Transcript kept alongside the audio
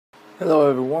Hello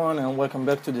everyone, and welcome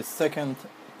back to the second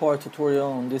part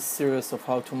tutorial on this series of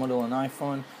how to model an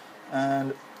iPhone.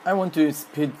 And I want to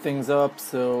speed things up,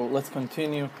 so let's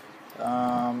continue.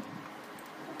 Um,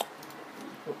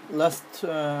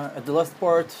 at the last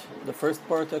part, the first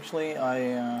part actually,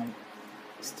 I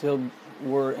still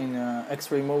were in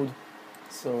X-ray mode,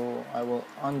 so I will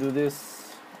undo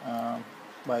this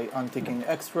by unticking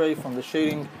X-ray from the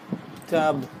shading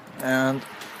tab. And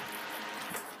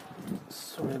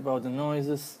sorry about the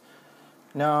noises.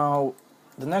 Now,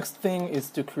 the next thing is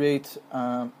to create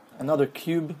another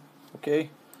cube, okay?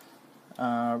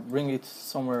 Bring it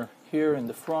somewhere here in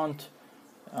the front.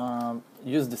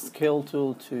 Use the scale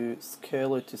tool to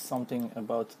scale it to something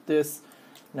about this.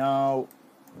 Now,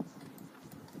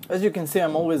 as you can see,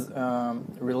 I'm always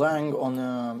relying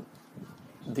on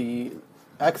the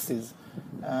axis,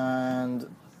 and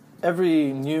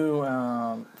every new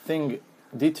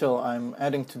detail I'm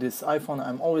adding to this iPhone,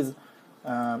 I'm always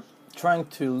trying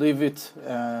to leave it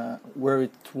where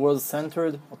it was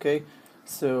centered. Okay,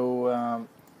 so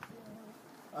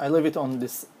I leave it on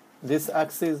this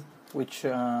axis, which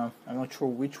I'm not sure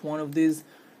which one of these,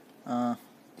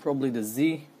 probably the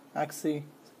Z axis.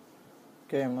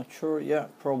 Okay, I'm not sure. Yeah,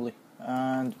 probably.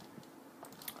 And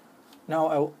now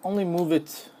I'll only move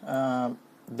it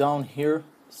down here,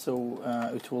 so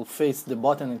it will face the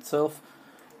button itself,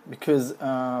 because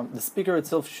the speaker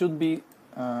itself should be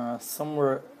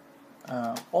somewhere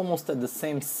almost at the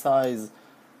same size,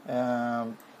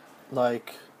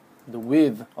 like the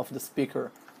width of the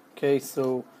speaker. Okay,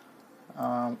 so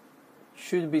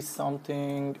should be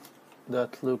something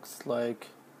that looks like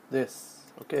this.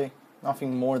 Okay,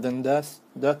 nothing more than that.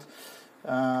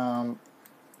 The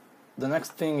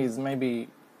next thing is maybe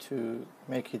to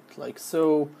make it like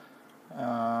so,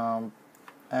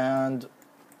 and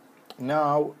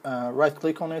now right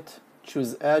click on it,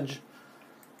 choose edge,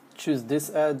 choose this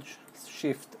edge,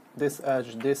 shift this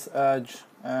edge,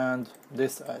 and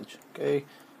this edge. Okay,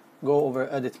 go over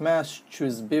edit mesh,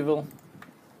 choose bevel.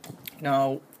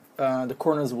 Now the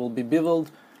corners will be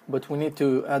beveled, but we need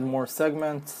to add more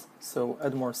segments, so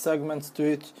add more segments to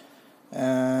it.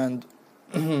 And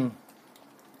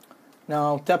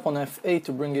now tap on F8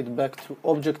 to bring it back to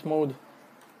object mode,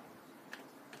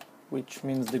 which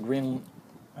means the green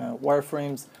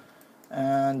wireframes.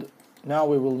 And now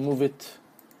we will move it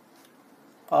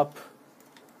up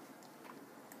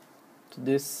to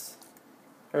this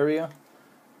area.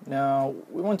 Now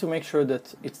we want to make sure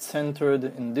that it's centered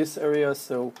in this area,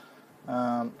 so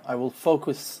I will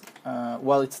focus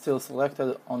while it's still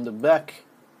selected on the back,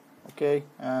 okay,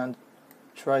 and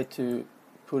try to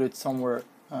put it somewhere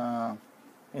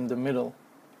in the middle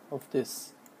of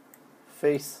this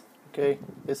face, okay,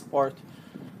 this part.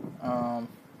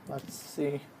 Let's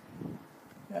see.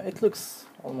 Yeah, it looks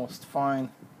almost fine,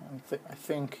 I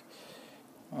think.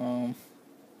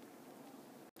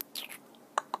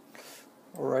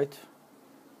 Alright.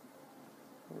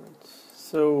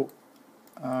 So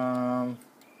now,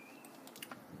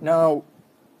 you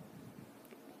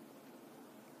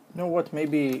know what,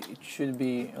 maybe it should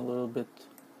be a little bit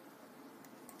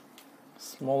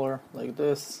smaller, like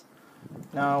this.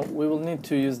 Now we will need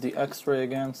to use the X-ray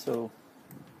again, so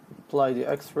apply the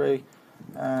X-ray,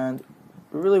 and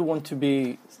we really want to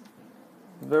be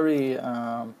very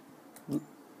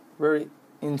very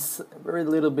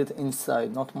little bit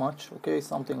inside, not much. Okay,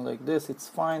 something like this, it's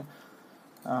fine.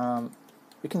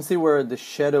 You can see where the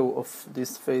shadow of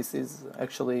this face is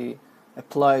actually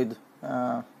applied.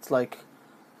 It's like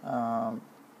on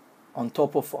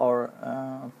top of our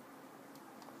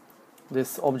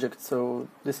this object, so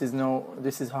this is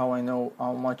how I know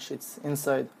how much it's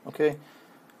inside. Okay,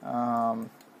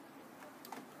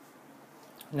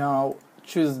 now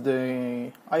choose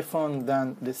the iPhone,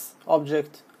 then this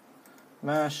object,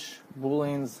 mesh,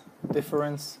 booleans,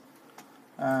 difference,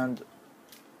 and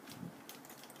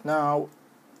now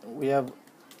we have a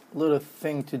little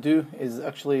thing to do, is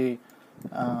actually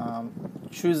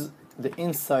choose the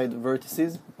inside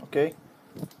vertices. Okay,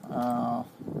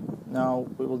 now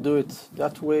we will do it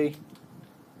that way.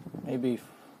 Maybe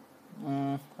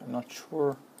I'm not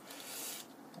sure.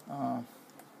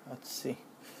 Let's see.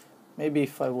 Maybe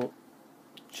if I will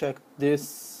check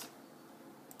this,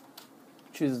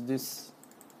 choose this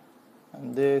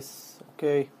and this.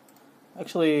 Okay,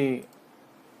 actually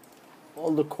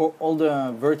all the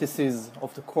vertices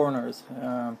of the corners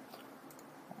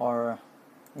are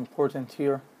important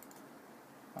here.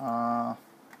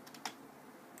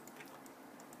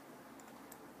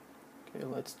 Okay,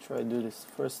 let's try to do this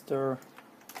faster.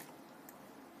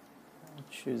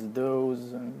 Choose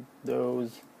those and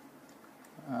those,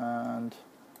 and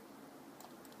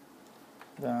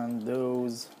then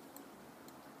those,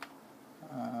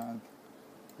 and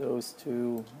those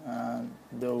two, and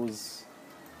those.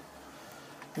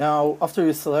 Now after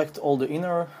you select all the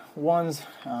inner ones,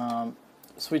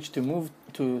 switch to move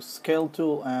to scale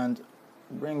tool and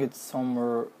bring it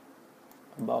somewhere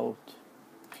about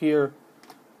here,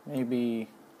 maybe,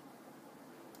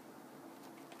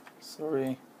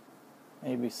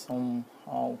 maybe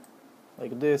somehow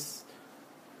like this,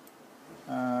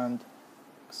 and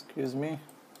excuse me,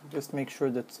 just make sure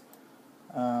that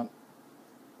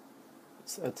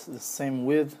it's at the same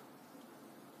width.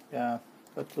 Yeah,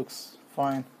 that looks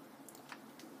fine.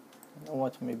 You know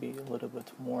what, maybe a little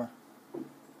bit more,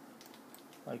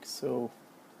 like so.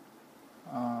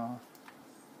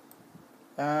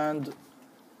 And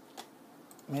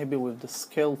maybe with the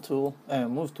scale tool,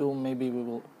 move tool, maybe we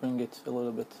will bring it a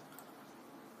little bit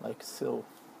like so.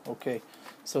 Okay,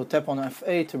 so tap on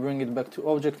F8 to bring it back to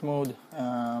object mode.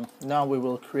 Now we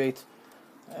will create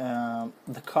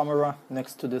the camera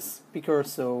next to the speaker,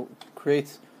 so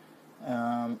create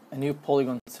a new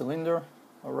polygon cylinder.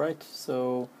 Alright,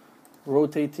 so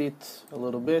rotate it a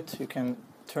little bit. You can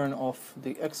turn off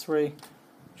the X-ray,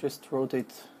 just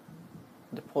rotate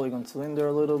the polygon cylinder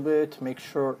a little bit, make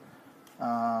sure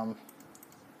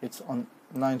it's on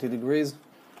 90 degrees,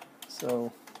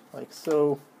 so like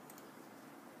so.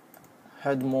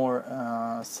 Add more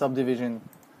subdivision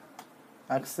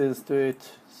axes to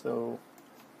it, so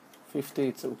 50,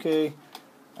 it's okay.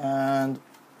 And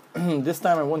this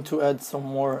time I want to add some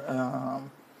more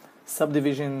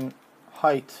subdivision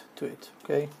height to it.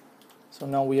 Okay, so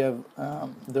now we have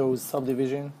those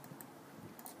subdivision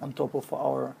on top of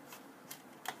our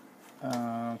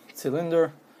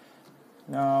cylinder.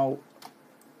 Now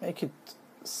make it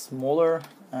smaller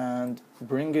and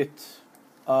bring it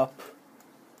up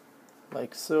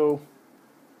like so,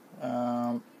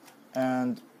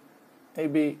 and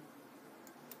maybe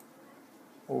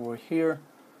over here.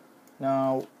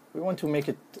 Now we want to make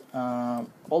it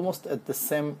almost at the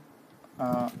same,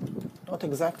 not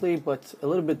exactly, but a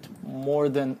little bit more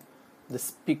than the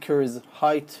speaker's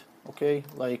height. Okay,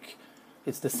 like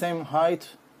it's the same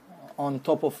height on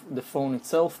top of the phone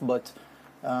itself, but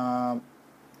the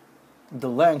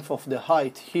length of the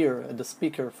height here at the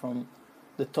speaker from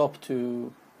the top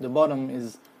to the bottom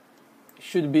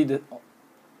should be the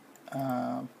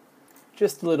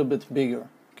just a little bit bigger.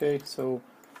 Okay, so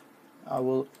I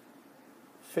will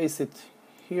face it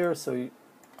here so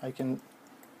I can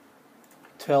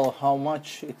tell how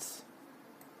much it's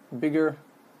bigger.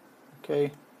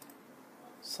 Okay,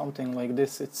 something like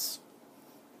this, it's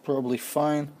probably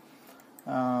fine.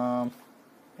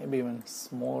 Maybe even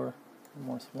smaller,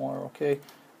 more smaller. Okay,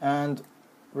 and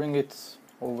bring it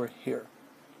over here.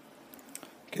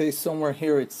 Okay, somewhere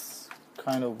here it's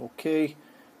kind of okay.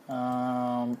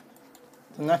 The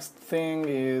next thing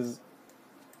is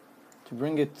to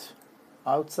bring it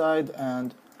outside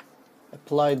and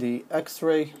apply the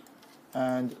X-ray.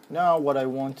 And now what I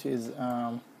want is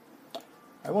I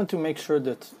want to make sure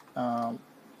that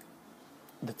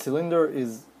the cylinder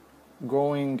is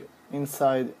going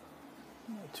inside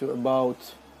to about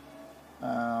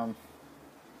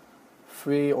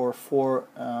 3 or 4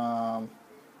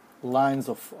 lines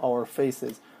of our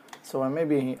faces. So I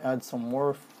maybe add some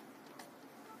more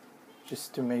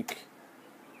just to make,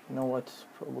 you know what,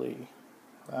 probably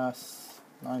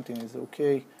 19 is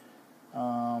okay.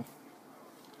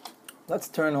 Let's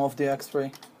turn off the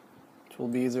X-ray. It will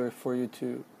be easier for you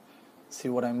to see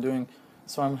what I'm doing.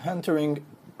 So I'm entering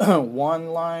 1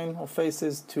 line of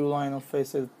faces, 2 line of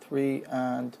faces, 3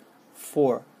 and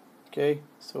 4. Okay,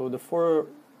 so the 4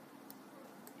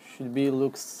 should be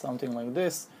looks something like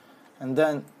this. And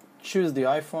then choose the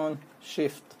iPhone,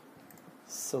 shift,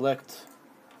 select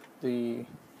the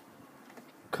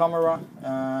camera,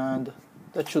 and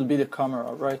that should be the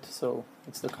camera, right? So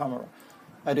it's the camera.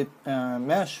 Edit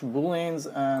mesh, booleans,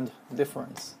 and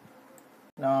difference.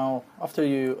 Now after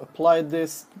you applied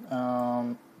this,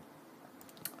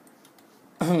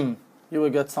 you will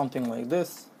get something like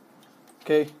this.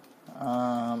 Okay,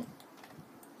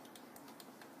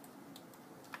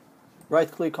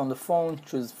 right click on the phone,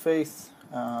 choose face.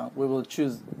 We will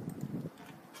choose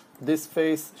this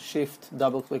face, shift,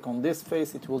 double click on this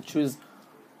face. It will choose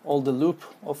all the loop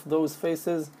of those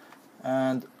faces,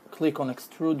 and click on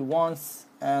extrude once,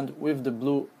 and with the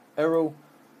blue arrow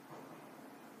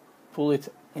pull it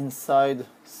inside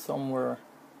somewhere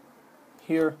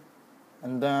here,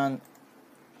 and then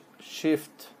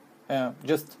shift,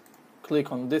 just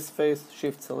click on this face,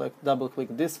 shift select, double click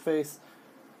this face,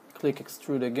 click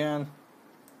extrude again,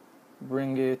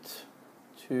 bring it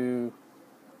to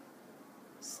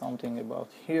something about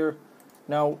here.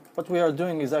 Now what we are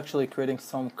doing is actually creating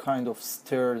some kind of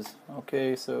stairs.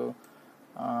 Okay, so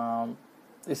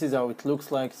this is how it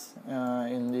looks like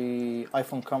in the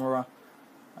iPhone camera,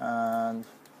 and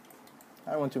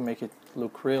I want to make it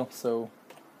look real, so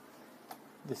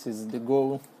this is the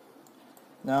goal.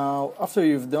 Now after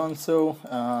you've done so,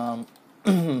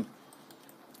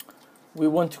 we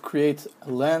want to create a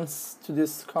lens to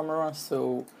this camera,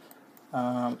 so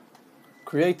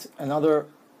create another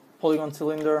polygon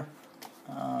cylinder.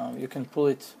 You can pull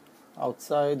it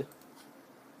outside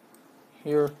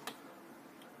here,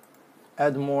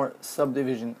 add more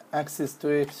subdivision axis to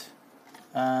it,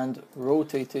 and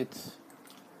rotate it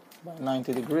by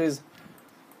 90 degrees.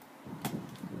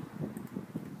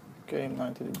 Okay,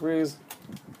 90 degrees.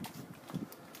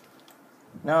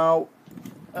 Now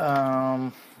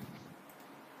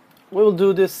we will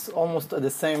do this almost at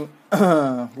the same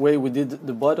way we did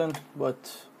the button,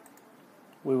 but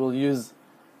we will use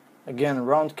again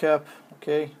round cap.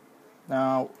 Okay,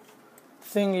 now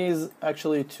thing is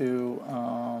actually to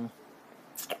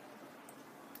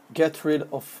get rid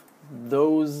of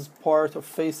those part of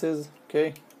faces.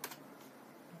 Okay,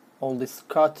 all this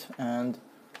cut, and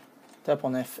tap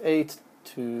on F8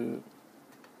 to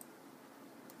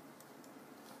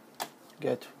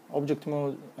get object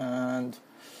mode, and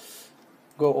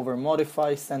go over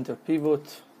modify, center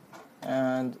pivot,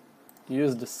 and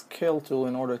use the scale tool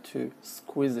in order to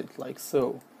squeeze it like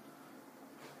so.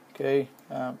 Okay,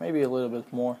 maybe a little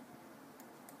bit more.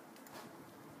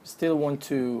 Still want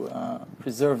to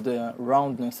preserve the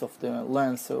roundness of the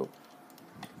lens, so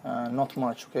not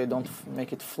much. Okay, don't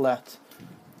make it flat.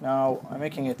 Now I'm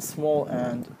making it small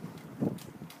and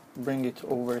bring it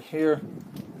over here,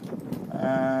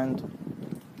 and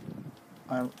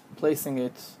I'm placing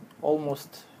it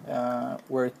almost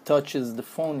where it touches the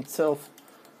phone itself,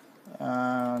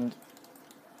 and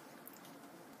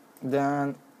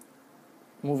then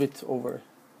move it over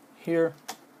here.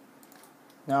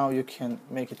 Now you can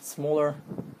make it smaller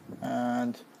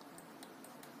and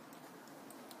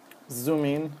zoom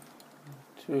in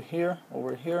to here,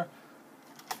 over here,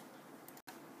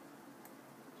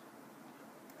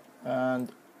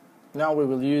 and now we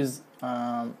will use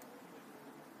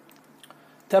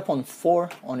tap on 4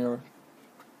 on your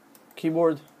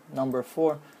keyboard, number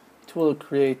 4. It will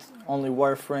create only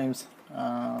wireframes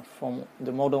from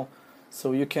the model,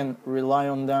 so you can rely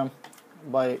on them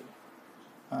by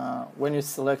when you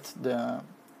select the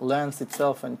lens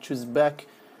itself and choose back,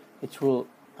 it will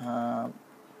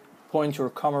point your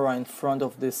camera in front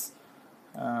of this,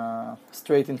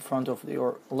 straight in front of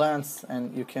your lens,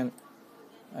 and you can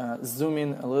zoom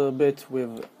in a little bit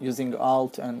with using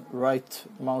Alt and right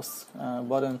mouse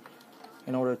button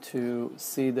in order to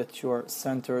see that you are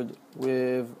centered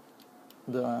with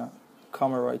the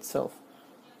camera itself.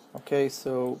 Okay,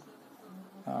 so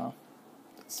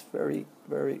it's very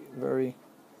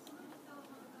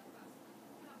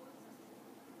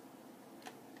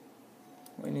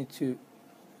we need to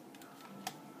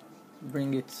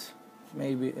bring it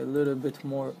maybe a little bit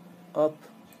more up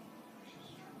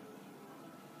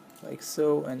like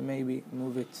so, and maybe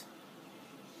move it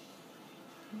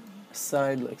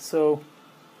aside like so.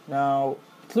 Now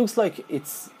it looks like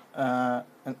it's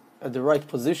at the right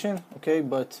position, okay,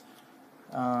 but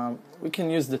we can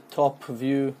use the top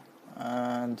view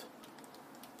and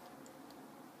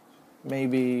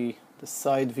maybe the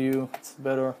side view. It's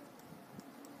better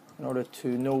in order to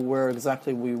know where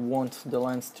exactly we want the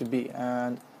lens to be,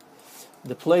 and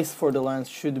the place for the lens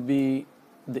should be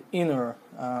the inner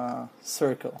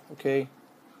circle, okay,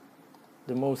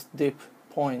 the most deep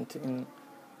point in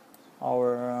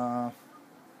our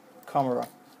camera.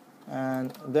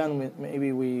 And then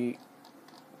maybe we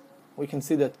can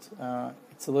see that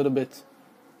it's a little bit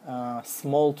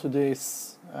small to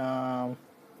this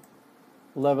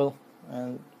level,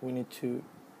 and we need to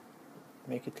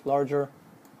make it larger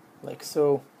like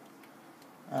so,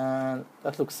 and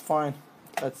that looks fine.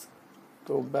 Let's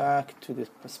go back to the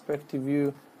perspective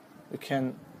view. You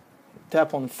can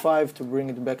tap on 5 to bring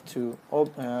it back to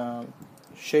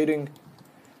shading,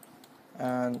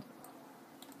 and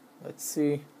let's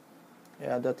see,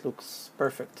 yeah, that looks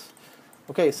perfect.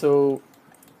 Okay, so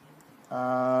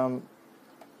that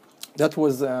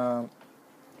was the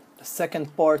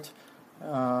second part.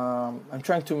 I'm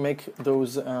trying to make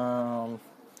those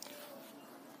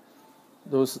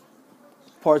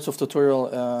parts of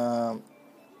tutorial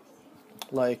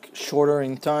like shorter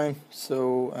in time,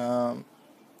 so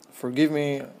forgive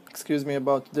me, excuse me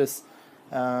about this.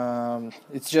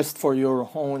 It's just for your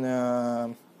own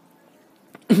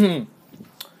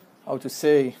how to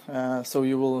say, so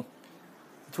it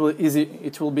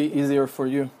will be easier for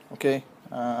you, okay,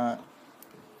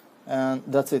 and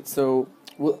that's it. So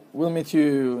we'll meet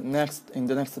you next in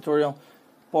the next tutorial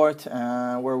part,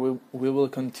 where we will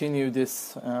continue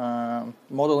this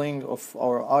modeling of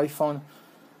our iPhone.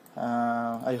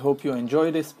 I hope you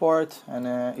enjoyed this part and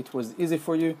it was easy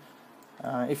for you.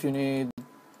 If you need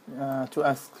to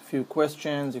ask a few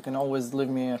questions, you can always leave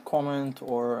me a comment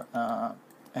or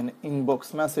an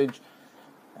inbox message,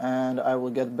 and I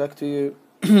will get back to you.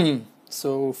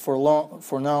 So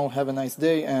for now, have a nice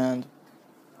day and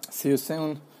see you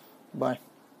soon. Bye.